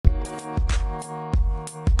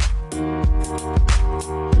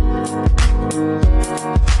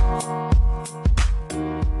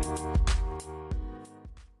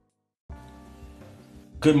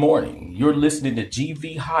Good morning. You're listening to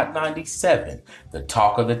GV Hot 97, the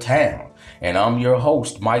talk of the town. And I'm your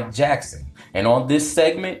host, Mike Jackson. And on this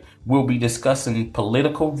segment, we'll be discussing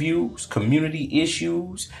political views, community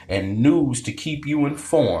issues, and news to keep you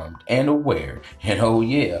informed and aware. And oh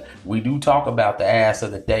yeah, we do talk about the ass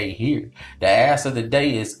of the day here. The ass of the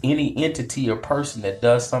day is any entity or person that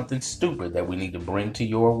does something stupid that we need to bring to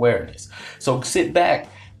your awareness. So sit back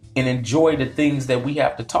and enjoy the things that we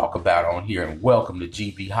have to talk about on here, and welcome to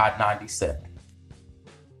GV Hot 97.